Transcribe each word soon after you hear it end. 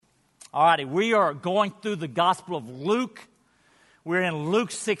All righty, we are going through the Gospel of Luke. We're in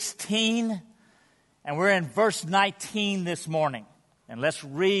Luke 16, and we're in verse 19 this morning. And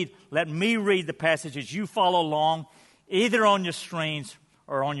let me read the passage as you follow along, either on your screens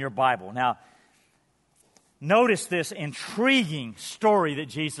or on your Bible. Now, notice this intriguing story that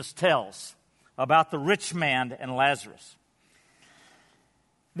Jesus tells about the rich man and Lazarus.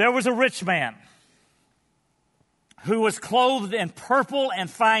 There was a rich man who was clothed in purple and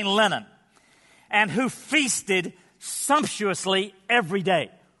fine linen, and who feasted sumptuously every day.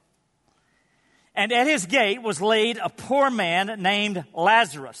 And at his gate was laid a poor man named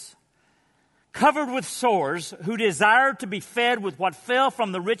Lazarus, covered with sores, who desired to be fed with what fell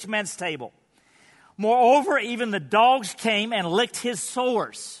from the rich man's table. Moreover, even the dogs came and licked his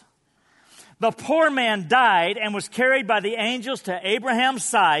sores. The poor man died and was carried by the angels to Abraham's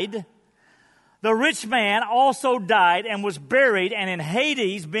side. The rich man also died and was buried, and in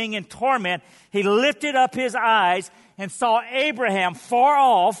Hades, being in torment, he lifted up his eyes and saw Abraham far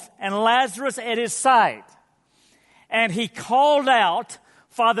off and Lazarus at his side. And he called out,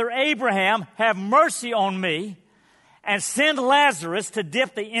 "Father Abraham, have mercy on me, and send Lazarus to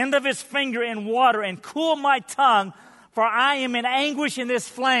dip the end of his finger in water and cool my tongue, for I am in anguish in this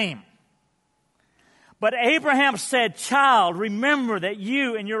flame." But Abraham said, "Child, remember that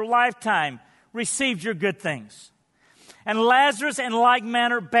you in your lifetime received your good things, and Lazarus in like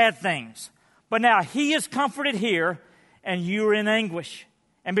manner bad things. But now he is comforted here, and you are in anguish.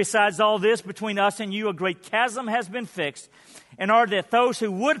 And besides all this, between us and you a great chasm has been fixed, in order that those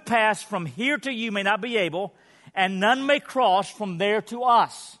who would pass from here to you may not be able, and none may cross from there to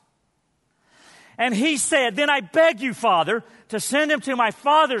us." And he said, "Then I beg you, Father, to send him to my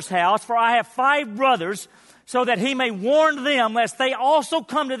father's house, for I have 5 brothers, so that he may warn them, lest they also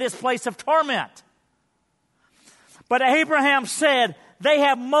come to this place of torment." But Abraham said, "They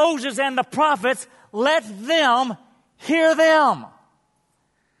have Moses and the prophets, let them hear them."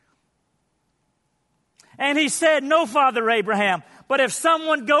 And he said, "No, Father Abraham, but if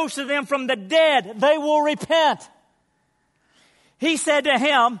someone goes to them from the dead, they will repent." He said to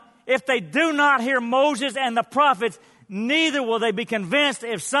him, "If they do not hear Moses and the prophets, neither will they be convinced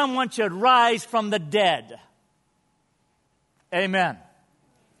if someone should rise from the dead." Amen.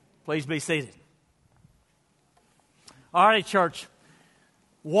 Please be seated. All right, church.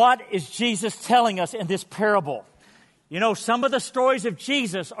 What is Jesus telling us in this parable? You know, some of the stories of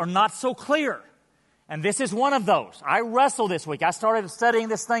Jesus are not so clear. And this is one of those. I wrestled this week. I started studying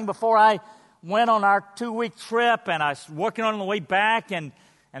this thing before I went on our 2-week trip, and I was working on the way back. And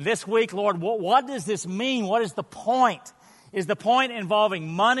this week, Lord, what does this mean? What is the point? Is the point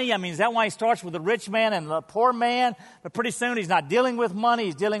involving money? I mean, is that why he starts with the rich man and the poor man? But pretty soon he's not dealing with money.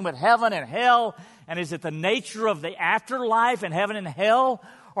 He's dealing with heaven and hell. And is it the nature of the afterlife and heaven and hell?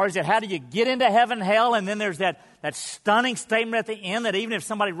 Or is it how do you get into heaven and hell? And then there's that stunning statement at the end that even if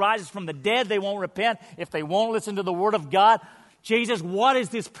somebody rises from the dead, they won't repent if they won't listen to the word of God. Jesus, what is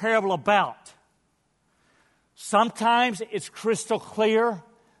this parable about? Sometimes it's crystal clear.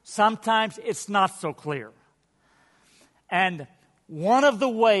 Sometimes it's not so clear. And one of the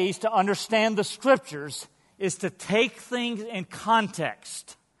ways to understand the Scriptures is to take things in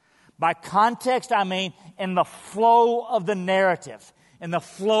context. By context, I mean in the flow of the narrative, in the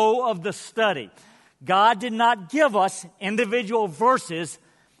flow of the study. God did not give us individual verses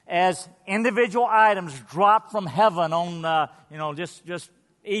as individual items dropped from heaven on, just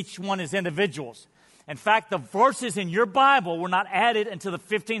each one as individuals. In fact, the verses in your Bible were not added until the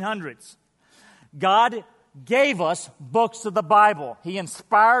 1500s. God gave us books of the Bible. He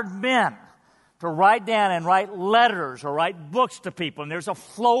inspired men to write down and write letters or write books to people. And there's a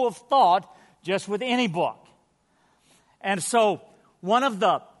flow of thought just with any book. And so one of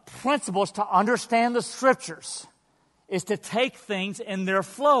the principles to understand the Scriptures is to take things in their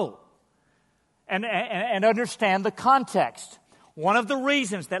flow and understand the context. One of the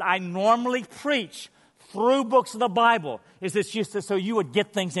reasons that I normally preach through books of the Bible is it's just so you would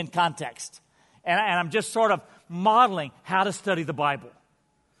get things in context. And I'm just sort of modeling how to study the Bible.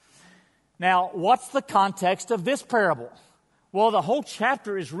 Now, what's the context of this parable? Well, the whole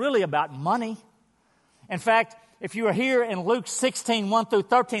chapter is really about money. In fact, if you are here in Luke 16, 1 through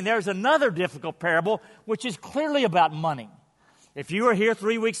 13, there's another difficult parable, which is clearly about money. If you were here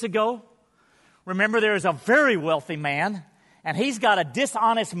 3 weeks ago, remember there is a very wealthy man, and he's got a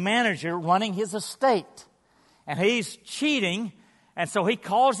dishonest manager running his estate. And he's cheating, and so he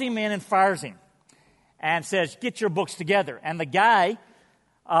calls him in and fires him and says, "Get your books together." And the guy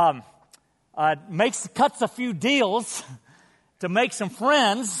cuts a few deals to make some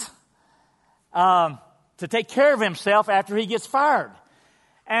friends to take care of himself after he gets fired.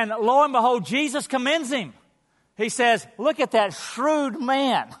 And lo and behold, Jesus commends him. He says, look at that shrewd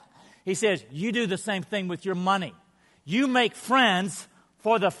man. He says, you do the same thing with your money. You make friends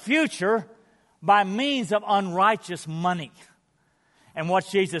for the future by means of unrighteous money. And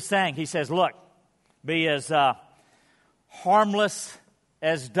what's Jesus saying? He says, look, be as harmless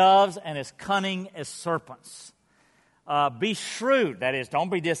as doves and as cunning as serpents. Be shrewd. That is, don't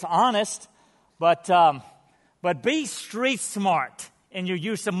be dishonest, but be street smart in your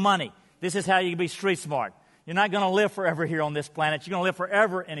use of money. This is how you can be street smart. You're not going to live forever here on this planet. You're going to live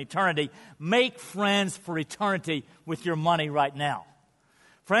forever in eternity. Make friends for eternity with your money right now.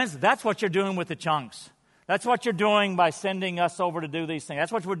 Friends, that's what you're doing with the chunks. That's what you're doing by sending us over to do these things.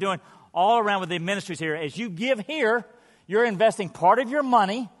 That's what we're doing all around with the ministries here. As you give here, you're investing part of your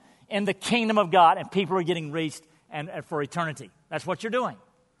money in the kingdom of God, and people are getting reached and for eternity. That's what you're doing.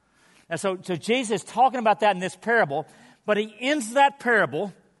 And so Jesus is talking about that in this parable, but he ends that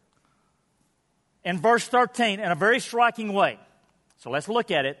parable in verse 13 in a very striking way. So let's look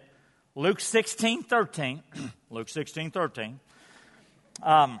at it. Luke 16:13. Luke 16:13.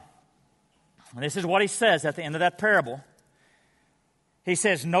 This is what he says at the end of that parable. He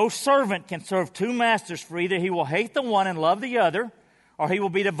says, no servant can serve two masters, for either he will hate the one and love the other, or he will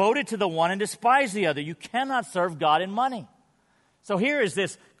be devoted to the one and despise the other. You cannot serve God and money. So here is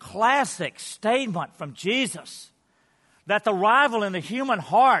this classic statement from Jesus that the rival in the human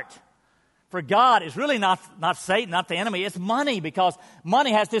heart for God is really not Satan, not the enemy. It's money, because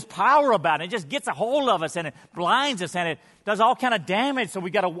money has this power about it. It just gets a hold of us and it blinds us and it does all kind of damage, so we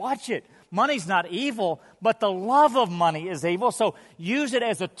got to watch it. Money's not evil, but the love of money is evil. So use it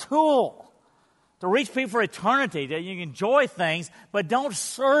as a tool to reach people for eternity, that you can enjoy things, but don't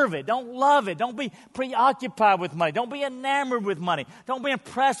serve it. Don't love it. Don't be preoccupied with money. Don't be enamored with money. Don't be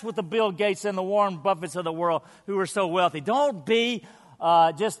impressed with the Bill Gates and the Warren Buffetts of the world who are so wealthy. Don't be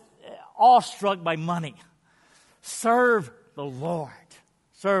just awestruck by money. Serve the Lord.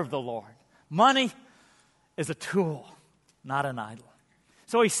 Serve the Lord. Money is a tool, not an idol.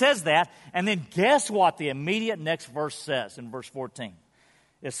 So he says that, and then guess what the immediate next verse says in verse 14?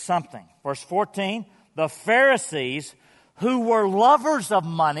 Is something. Verse 14, the Pharisees, who were lovers of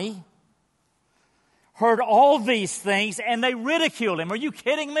money, heard all these things, and they ridiculed him. Are you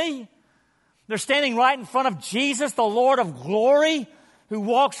kidding me? They're standing right in front of Jesus, the Lord of glory, who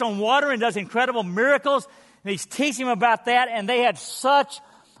walks on water and does incredible miracles. And he's teaching them about that, and they had such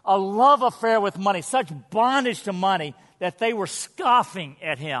a love affair with money, such bondage to money, that they were scoffing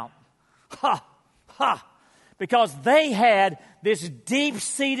at him. Ha! Ha! Because they had this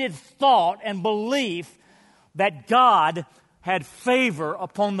deep-seated thought and belief that God had favor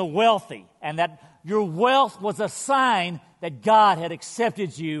upon the wealthy, and that your wealth was a sign that God had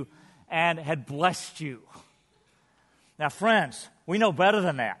accepted you and had blessed you. Now, friends, we know better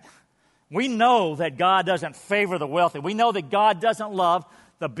than that. We know that God doesn't favor the wealthy. We know that God doesn't love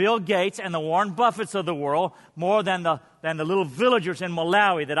the Bill Gates and the Warren Buffetts of the world more than the little villagers in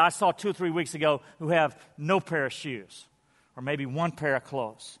Malawi that I saw 2 or 3 weeks ago who have no pair of shoes or maybe one pair of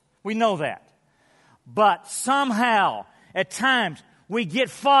clothes. We know that. But somehow, at times, we get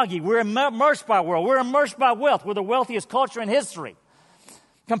foggy. We're immersed by world. We're immersed by wealth. We're the wealthiest culture in history.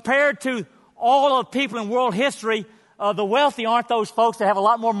 Compared to all of the people in world history, the wealthy aren't those folks that have a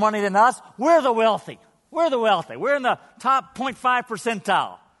lot more money than us. We're the wealthy. We're the wealthy. We're in the top 0.5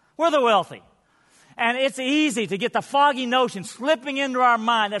 percentile. We're the wealthy. And it's easy to get the foggy notion slipping into our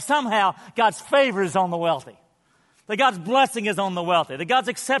mind that somehow God's favor is on the wealthy. That God's blessing is on the wealthy. That God's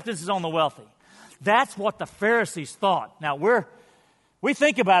acceptance is on the wealthy. That's what the Pharisees thought. Now, we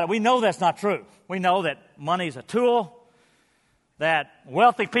think about it. We know that's not true. We know that money is a tool, that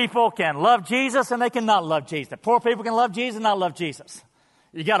wealthy people can love Jesus and they cannot love Jesus. That poor people can love Jesus and not love Jesus.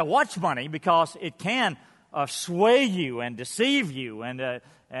 You got to watch money because it can sway you and deceive you,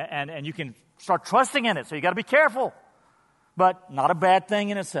 and you can start trusting in it. So you got to be careful, but not a bad thing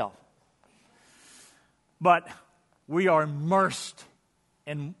in itself. But we are immersed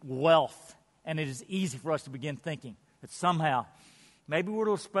in wealth, and it is easy for us to begin thinking that somehow maybe we're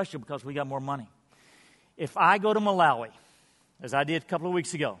a little special because we got more money. If I go to Malawi, as I did a couple of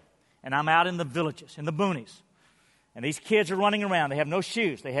weeks ago, and I'm out in the villages, in the boonies, and these kids are running around. They have no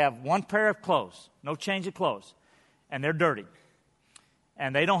shoes. They have one pair of clothes, no change of clothes, and they're dirty.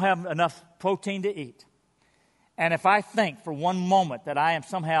 And they don't have enough protein to eat. And if I think for one moment that I am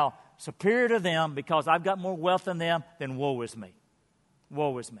somehow superior to them because I've got more wealth than them, then woe is me.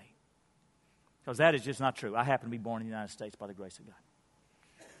 Woe is me. Because that is just not true. I happen to be born in the United States by the grace of God.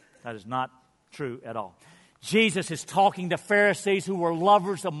 That is not true at all. Jesus is talking to Pharisees who were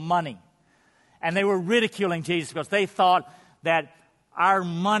lovers of money. And they were ridiculing Jesus because they thought that our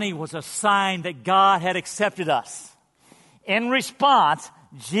money was a sign that God had accepted us. In response,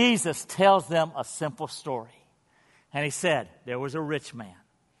 Jesus tells them a simple story. And he said, there was a rich man.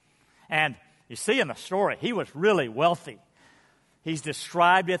 And you see in the story, he was really wealthy. He's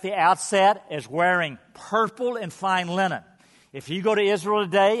described at the outset as wearing purple and fine linen. If you go to Israel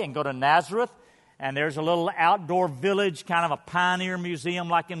today and go to Nazareth, and there's a little outdoor village, kind of a pioneer museum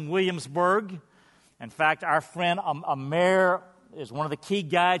like in Williamsburg. In fact, our friend Amer is one of the key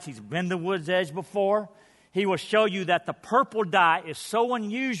guides. He's been to Woods Edge before. He will show you that the purple dye is so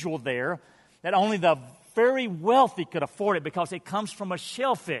unusual there that only the very wealthy could afford it because it comes from a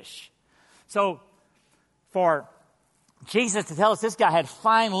shellfish. So for Jesus to tell us this guy had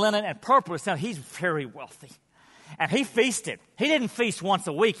fine linen and purple, so he's very wealthy. And he feasted. He didn't feast once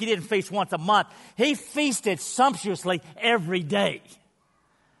a week. He didn't feast once a month. He feasted sumptuously every day.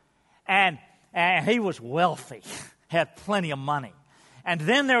 And he was wealthy, had plenty of money. And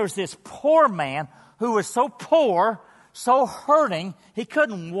then there was this poor man who was so poor, so hurting, he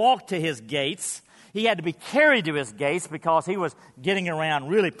couldn't walk to his gates. He had to be carried to his gates because he was getting around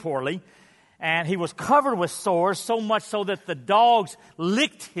really poorly. And he was covered with sores, so much so that the dogs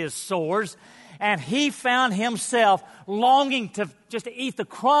licked his sores. And he found himself longing to just eat the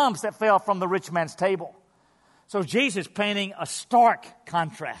crumbs that fell from the rich man's table. So Jesus painting a stark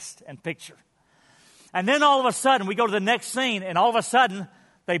contrast and picture. And then all of a sudden, we go to the next scene, and all of a sudden,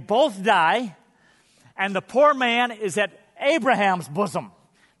 they both die, and the poor man is at Abraham's bosom.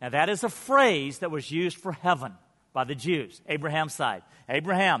 Now, that is a phrase that was used for heaven by the Jews, Abraham's side.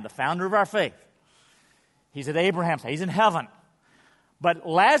 Abraham, the founder of our faith, he's at Abraham's side. He's in heaven. But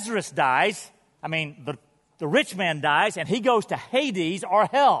Lazarus dies. The rich man dies, and he goes to Hades or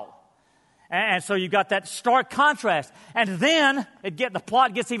hell. And so you've got that stark contrast. And then the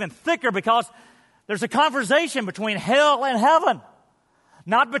plot gets even thicker because there's a conversation between hell and heaven.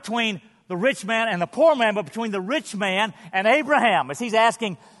 Not between the rich man and the poor man, but between the rich man and Abraham. As he's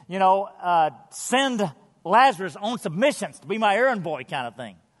asking, send Lazarus on submissions to be my errand boy kind of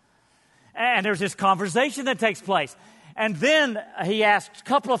thing. And there's this conversation that takes place. And then he asks a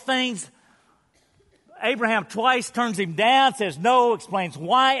couple of things. Abraham twice turns him down, says no, explains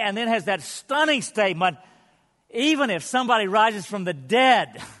why, and then has that stunning statement, even if somebody rises from the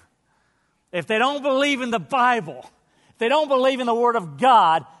dead, if they don't believe in the Bible, if they don't believe in the Word of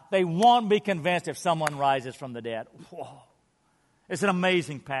God, they won't be convinced if someone rises from the dead. Whoa. It's an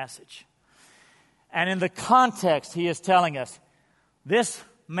amazing passage. And in the context, he is telling us this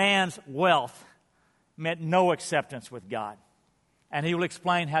man's wealth meant no acceptance with God. And he will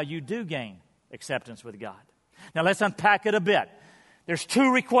explain how you do gain acceptance with God. Now let's unpack it a bit. There's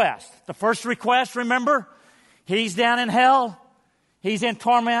two requests. The first request, remember, he's down in hell. He's in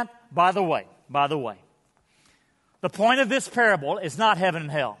torment. By the way, the point of this parable is not heaven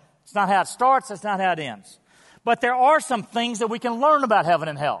and hell. It's not how it starts. It's not how it ends. But there are some things that we can learn about heaven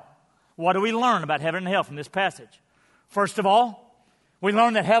and hell. What do we learn about heaven and hell from this passage? First of all, we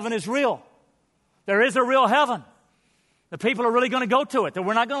learn that heaven is real. There is a real heaven. The people are really going to go to it. That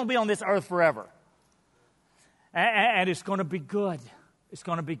we're not going to be on this earth forever. And it's going to be good. It's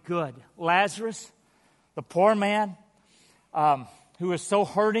going to be good. Lazarus, the poor man, who is so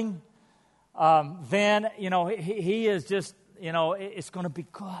hurting, he is just, it's going to be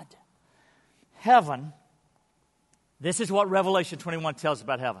good. Heaven, this is what Revelation 21 tells us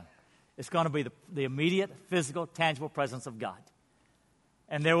about heaven. It's going to be the immediate, physical, tangible presence of God.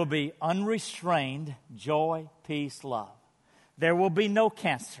 And there will be unrestrained joy, peace, love. There will be no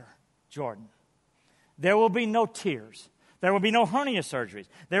cancer, Jordan. There will be no tears. There will be no hernia surgeries.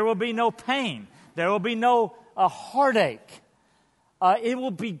 There will be no pain. There will be no heartache. It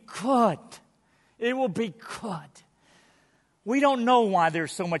will be good. It will be good. We don't know why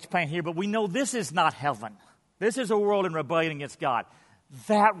there's so much pain here, but we know this is not heaven. This is a world in rebellion against God.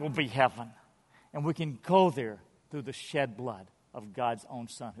 That will be heaven. And we can go there through the shed blood of God's own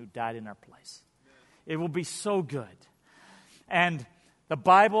Son who died in our place. It will be so good. And the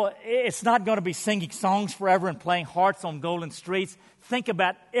Bible, it's not going to be singing songs forever and playing hearts on golden streets. Think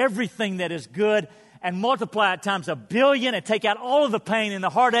about everything that is good and multiply it times 1 billion and take out all of the pain and the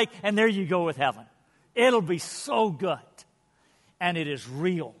heartache, and there you go with heaven. It'll be so good. And it is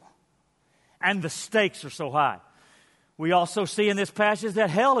real. And the stakes are so high. We also see in this passage that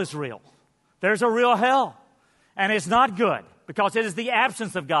hell is real. There's a real hell. And it's not good because it is the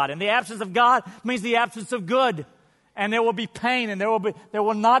absence of God. And the absence of God means the absence of good. And there will be pain, and there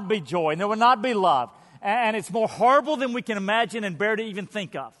will not be joy, and there will not be love. And it's more horrible than we can imagine and bear to even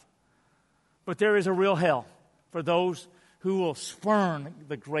think of. But there is a real hell for those who will spurn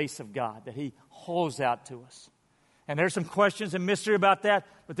the grace of God that He holds out to us. And there's some questions and mystery about that,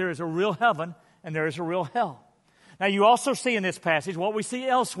 but there is a real heaven and there is a real hell. Now, you also see in this passage what we see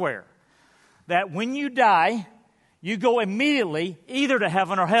elsewhere, that when you die, you go immediately either to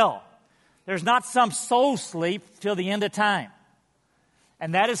heaven or hell. There's not some soul sleep till the end of time.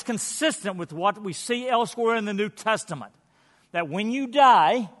 And that is consistent with what we see elsewhere in the New Testament, that when you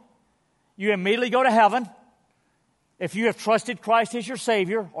die, you immediately go to heaven if you have trusted Christ as your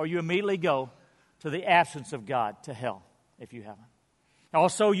Savior, or you immediately go to the absence of God, to hell, if you haven't.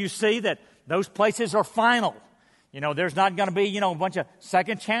 Also, you see that those places are final. There's not going to be, a bunch of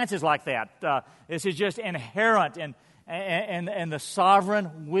second chances like that. This is just inherent in the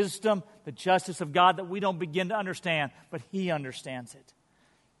sovereign wisdom, the justice of God that we don't begin to understand, but He understands it.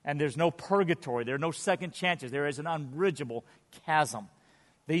 And there's no purgatory. There are no second chances. There is an unbridgeable chasm.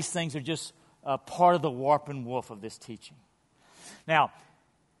 These things are just part of the warp and woof of this teaching. Now,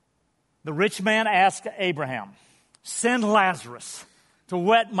 the rich man asked Abraham, send Lazarus to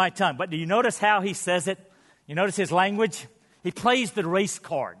wet my tongue. But do you notice how he says it? You notice his language? He plays the race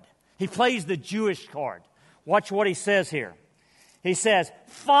card. He plays the Jewish card. Watch what he says here. He says,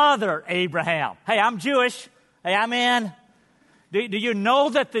 Father Abraham. Hey, I'm Jewish. Hey, I'm in. Do you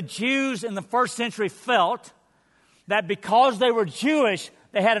know that the Jews in the first century felt that because they were Jewish,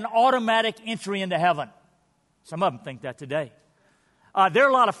 they had an automatic entry into heaven? Some of them think that today. There are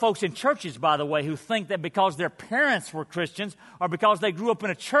a lot of folks in churches, by the way, who think that because their parents were Christians or because they grew up in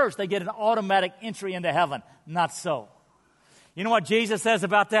a church, they get an automatic entry into heaven. Not so. You know what Jesus says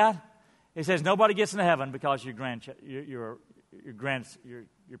about that? He says nobody gets into heaven because your grandparents,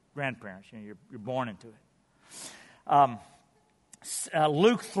 you're born into it.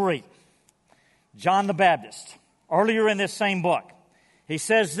 Luke 3, John the Baptist, earlier in this same book, he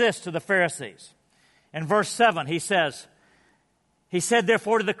says this to the Pharisees. In verse 7, he said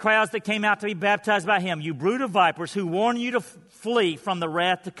therefore to the crowds that came out to be baptized by him, you brood of vipers, who warn you to flee from the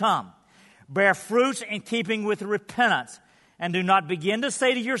wrath to come. Bear fruits in keeping with repentance, and do not begin to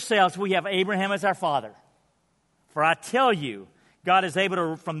say to yourselves, we have Abraham as our father. For I tell you, God is able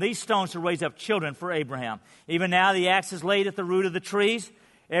to, from these stones to raise up children for Abraham. Even now the axe is laid at the root of the trees.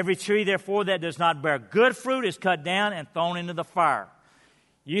 Every tree, therefore, that does not bear good fruit is cut down and thrown into the fire.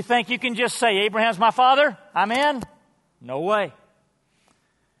 You think you can just say, Abraham's my father? I'm in? No way.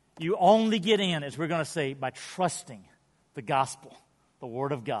 You only get in, as we're going to say, by trusting the gospel, the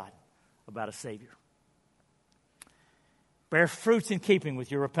Word of God, about a Savior. Bear fruits in keeping with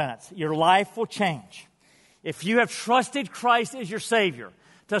your repentance. Your life will change. If you have trusted Christ as your Savior,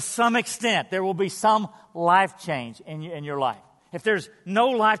 to some extent, there will be some life change in your life. If there's no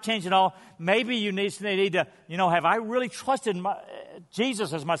life change at all, maybe you need to, have I really trusted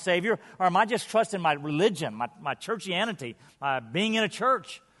Jesus as my Savior, or am I just trusting my religion, my churchianity, my being in a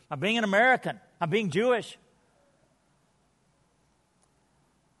church, my being an American, my being Jewish?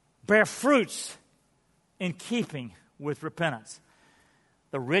 Bear fruits in keeping with repentance.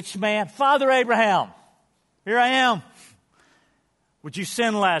 The rich man, Father Abraham, here I am. Would you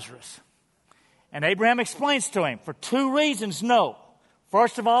send Lazarus? And Abraham explains to him, for two reasons, no.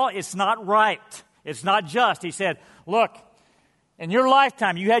 First of all, it's not right. It's not just. He said, look, in your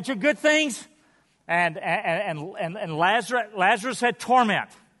lifetime, you had your good things, and Lazarus had torment.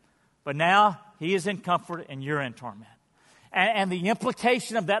 But now he is in comfort and you're in torment. And the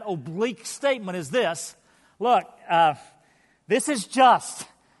implication of that oblique statement is this. Look, this is just.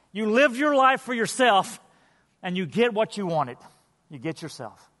 You lived your life for yourself, and you get what you wanted. You get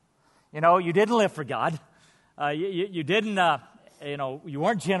yourself. You didn't live for God. You didn't, you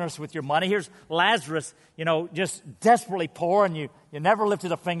weren't generous with your money. Here's Lazarus, just desperately poor, and you never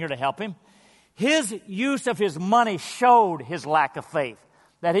lifted a finger to help him. His use of his money showed his lack of faith,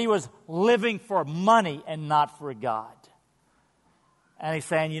 that he was living for money and not for God. And he's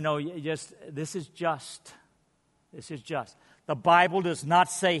saying, this is just. This is just. The Bible does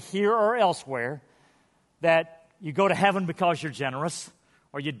not say here or elsewhere that you go to heaven because you're generous,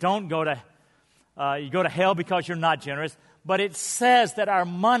 or you don't go to you go to hell because you're not generous. But it says that our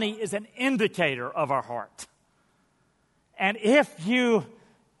money is an indicator of our heart. And if you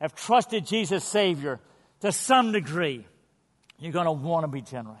have trusted Jesus Savior to some degree, you're going to want to be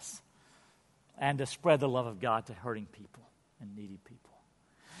generous and to spread the love of God to hurting people and needy people.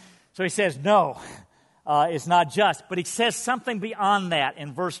 So he says, no, it's not just. But he says something beyond that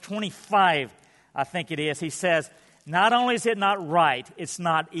in verse 25, I think it is. He says, not only is it not right, it's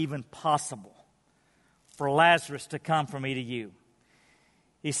not even possible for Lazarus to come from me to you.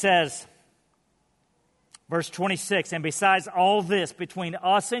 He says, verse 26, and besides all this, between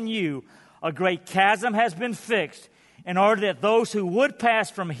us and you, a great chasm has been fixed, in order that those who would pass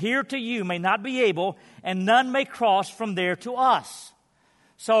from here to you may not be able, and none may cross from there to us.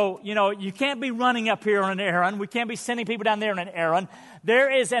 So, you can't be running up here on an errand. We can't be sending people down there on an errand.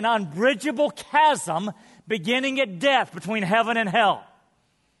 There is an unbridgeable chasm beginning at death between heaven and hell.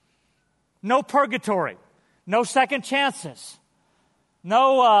 No purgatory. No second chances.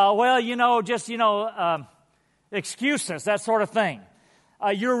 No, excuses, that sort of thing.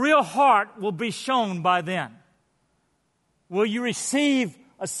 Your real heart will be shown by then. Will you receive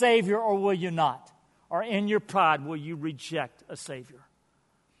a Savior or will you not? Or in your pride, will you reject a Savior?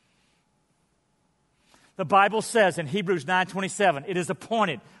 The Bible says in Hebrews 9:27, it is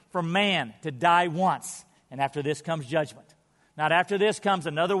appointed for man to die once, and after this comes judgment. Not after this comes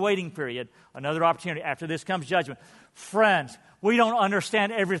another waiting period, another opportunity. After this comes judgment. Friends, we don't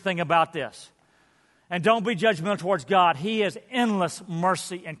understand everything about this. And don't be judgmental towards God. He has endless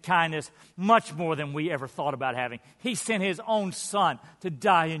mercy and kindness, much more than we ever thought about having. He sent His own Son to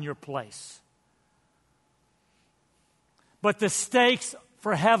die in your place. But the stakes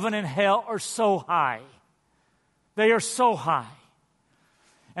for heaven and hell are so high. They are so high.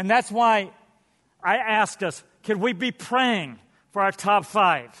 And that's why I asked us, could we be praying for our top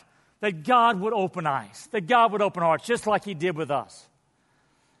 5? That God would open eyes, that God would open hearts, just like He did with us.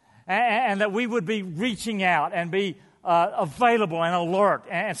 And that we would be reaching out and be available and alert.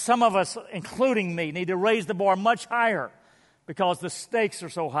 And some of us, including me, need to raise the bar much higher because the stakes are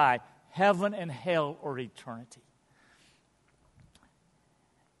so high. Heaven and hell or eternity.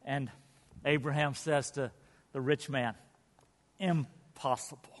 And Abraham says to the rich man,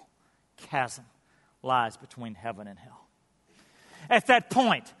 impossible chasm lies between heaven and hell. At that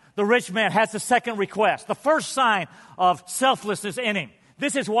point, the rich man has the second request, the first sign of selflessness in him.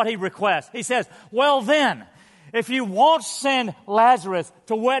 This is what he requests. He says, well then, if you won't send Lazarus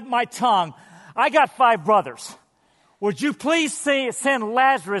to wet my tongue, I got 5 brothers. Would you please send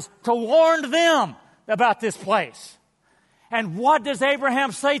Lazarus to warn them about this place? And what does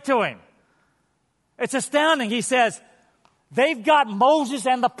Abraham say to him? It's astounding. He says, they've got Moses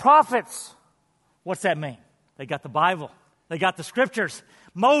and the prophets. What's that mean? They got the Bible. They got the scriptures.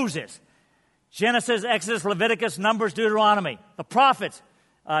 Moses, Genesis, Exodus, Leviticus, Numbers, Deuteronomy. The prophets,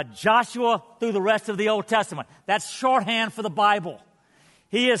 Joshua through the rest of the Old Testament. That's shorthand for the Bible.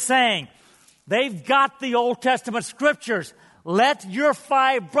 He is saying, they've got the Old Testament scriptures. Let your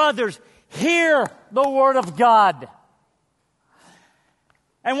 5 brothers hear the word of God.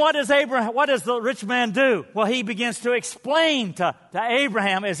 And what does the rich man do? Well, he begins to explain to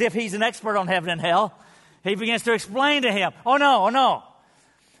Abraham as if he's an expert on heaven and hell. He begins to explain to him, oh no.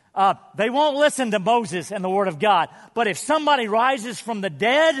 They won't listen to Moses and the Word of God. But if somebody rises from the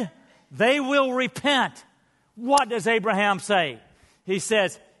dead, they will repent. What does Abraham say? He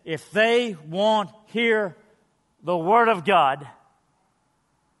says, if they won't hear the Word of God,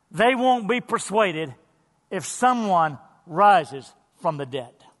 they won't be persuaded if someone rises from the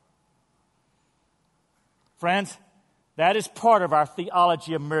dead. Friends, that is part of our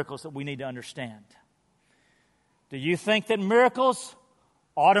theology of miracles that we need to understand. Do you think that miracles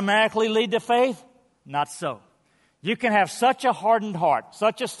automatically lead to faith? Not so. You can have such a hardened heart,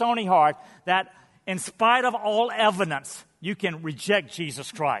 such a stony heart, that in spite of all evidence, you can reject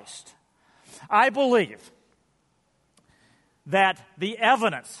Jesus Christ. I believe that the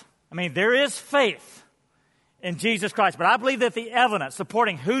evidence, there is faith in Jesus Christ, but I believe that the evidence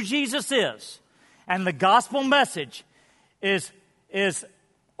supporting who Jesus is and the gospel message is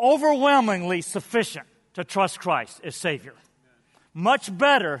overwhelmingly sufficient to trust Christ as Savior. Much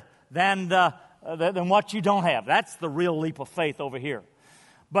better than what you don't have. That's the real leap of faith over here.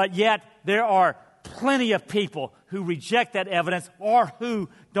 But yet, there are plenty of people who reject that evidence or who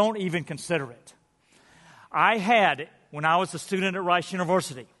don't even consider it. I had, when I was a student at Rice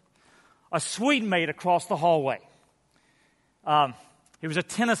University, a suite mate across the hallway. He was a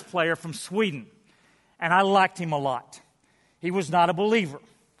tennis player from Sweden, and I liked him a lot. He was not a believer.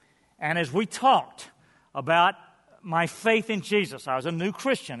 And as we talked about my faith in Jesus, I was a new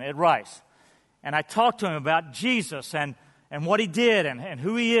Christian at Rice, and I talked to him about Jesus and what He did and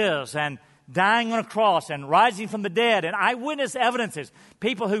who He is and dying on a cross and rising from the dead and eyewitness evidences,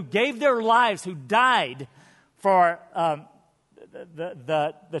 people who gave their lives, who died for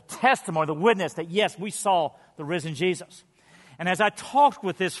the testimony, the witness that, yes, we saw the risen Jesus. And as I talked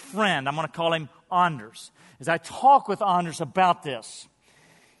with this friend, I'm going to call him Anders, as I talked with Anders about this,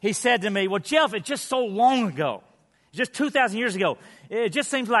 he said to me, well, Jeff, it's just so long ago. Just 2,000 years ago. It just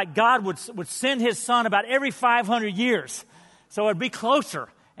seems like God would send His Son about every 500 years. So it'd be closer.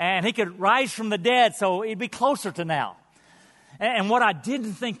 And He could rise from the dead, so it'd be closer to now. And what I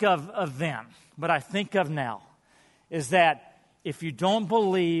didn't think of then, but I think of now, is that if you don't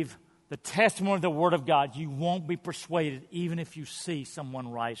believe the testimony of the Word of God, you won't be persuaded even if you see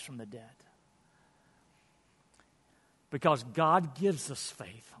someone rise from the dead. Because God gives us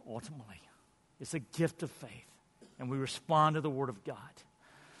faith, ultimately. It's a gift of faith. And we respond to the Word of God.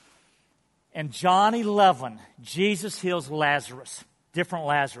 In John 11, Jesus heals Lazarus. Different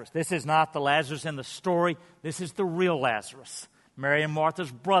Lazarus. This is not the Lazarus in the story. This is the real Lazarus. Mary and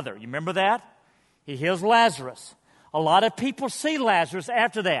Martha's brother. You remember that? He heals Lazarus. A lot of people see Lazarus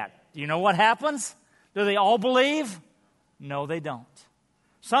after that. Do you know what happens? Do they all believe? No, they don't.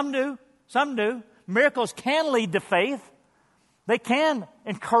 Some do. Some do. Miracles can lead to faith. They can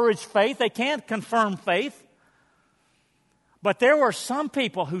encourage faith. They can confirm faith. But there were some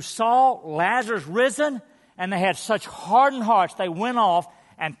people who saw Lazarus risen, and they had such hardened hearts, they went off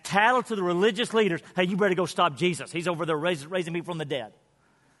and tattled to the religious leaders, hey, you better go stop Jesus. He's over there raising people from the dead.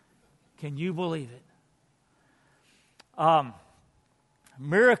 Can you believe it?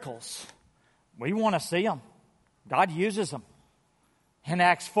 Miracles, we want to see them. God uses them. In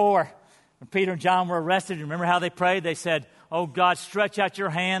Acts 4, when Peter and John were arrested, you remember how they prayed? They said, oh God, stretch out your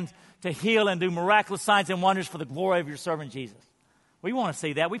hand to heal and do miraculous signs and wonders for the glory of your servant Jesus. We want to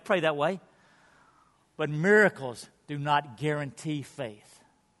see that. We pray that way. But miracles do not guarantee faith.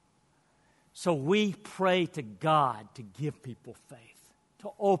 So we pray to God to give people faith,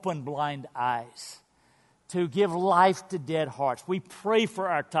 to open blind eyes, to give life to dead hearts. We pray for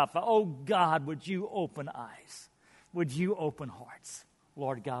our tough. Oh God, would you open eyes? Would you open hearts?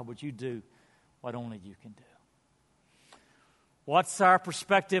 Lord God, would you do what only you can do? What's our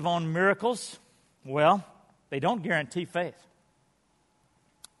perspective on miracles? Well, they don't guarantee faith.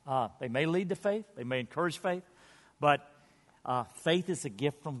 They may lead to faith. They may encourage faith. But faith is a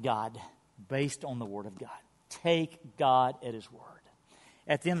gift from God based on the Word of God. Take God at His Word.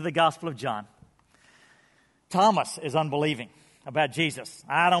 At the end of the Gospel of John, Thomas is unbelieving about Jesus.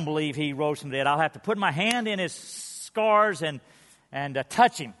 I don't believe He rose from the dead. I'll have to put my hand in His scars and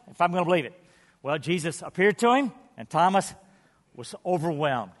touch Him if I'm going to believe it. Well, Jesus appeared to him, and Thomas was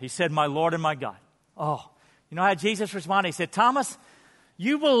overwhelmed. He said, my Lord and my God. Oh, you know how Jesus responded? He said, Thomas,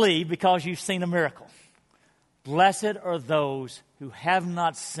 you believe because you've seen a miracle. Blessed are those who have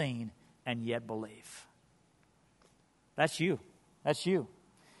not seen and yet believe. That's you. That's you.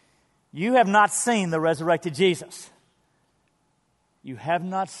 You have not seen the resurrected Jesus. You have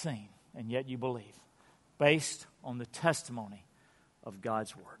not seen and yet you believe. Based on the testimony of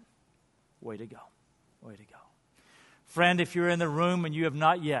God's Word. Way to go. Way to go. Friend, if you're in the room and you have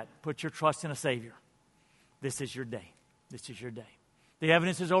not yet put your trust in a Savior, this is your day. This is your day. The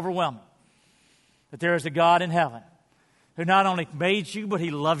evidence is overwhelming that there is a God in heaven who not only made you, but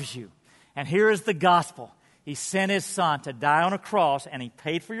He loves you. And here is the gospel. He sent His Son to die on a cross, and He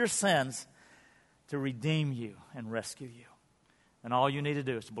paid for your sins to redeem you and rescue you. And all you need to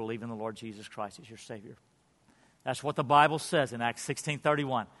do is to believe in the Lord Jesus Christ as your Savior. That's what the Bible says in Acts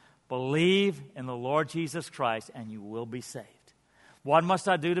 16:31. Believe in the Lord Jesus Christ and you will be saved. What must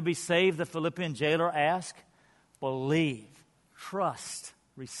I do to be saved? The Philippian jailer asked. Believe, trust,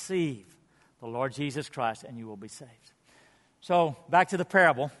 receive the Lord Jesus Christ and you will be saved. So, back to the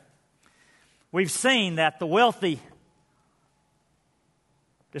parable. We've seen that the wealthy,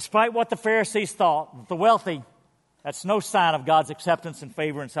 despite what the Pharisees thought, the wealthy, that's no sign of God's acceptance and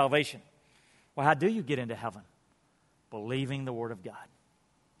favor and salvation. Well, how do you get into heaven? Believing the Word of God.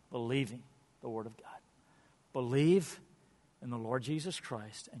 Believing the Word of God. Believe in the Lord Jesus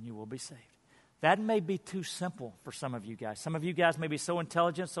Christ and you will be saved. That may be too simple for some of you guys. Some of you guys may be so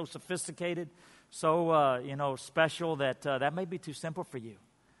intelligent, so sophisticated, so special that that may be too simple for you.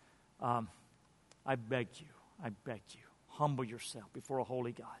 I beg you, humble yourself before a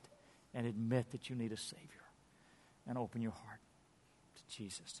holy God and admit that you need a Savior and open your heart to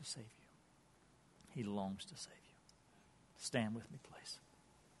Jesus to save you. He longs to save you. Stand with me, please.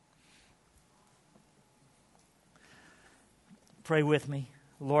 Pray with me.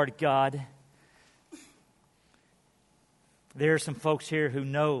 Lord God, there are some folks here who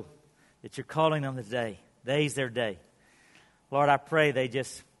know that you're calling them today. Today's their day. Lord, I pray they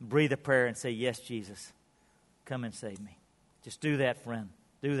just breathe a prayer and say, yes, Jesus, come and save me. Just do that, friend.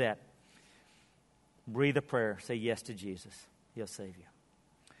 Do that. Breathe a prayer. Say yes to Jesus. He'll save you.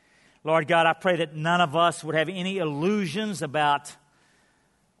 Lord God, I pray that none of us would have any illusions about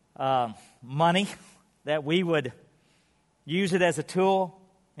money, that we would use it as a tool,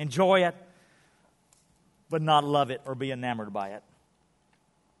 enjoy it, but not love it or be enamored by it.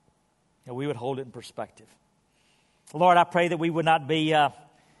 That we would hold it in perspective. Lord, I pray that we would not be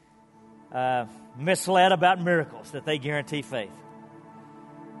misled about miracles, that they guarantee faith.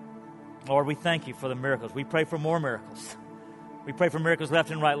 Lord, we thank you for the miracles. We pray for more miracles. We pray for miracles left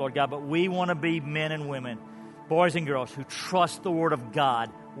and right, Lord God, but we want to be men and women, boys and girls, who trust the Word of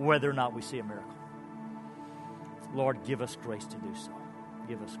God whether or not we see a miracle. Lord, give us grace to do so.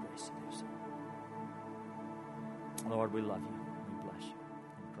 Give us grace to do so. Lord, we love you. We bless you.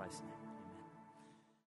 In Christ's name.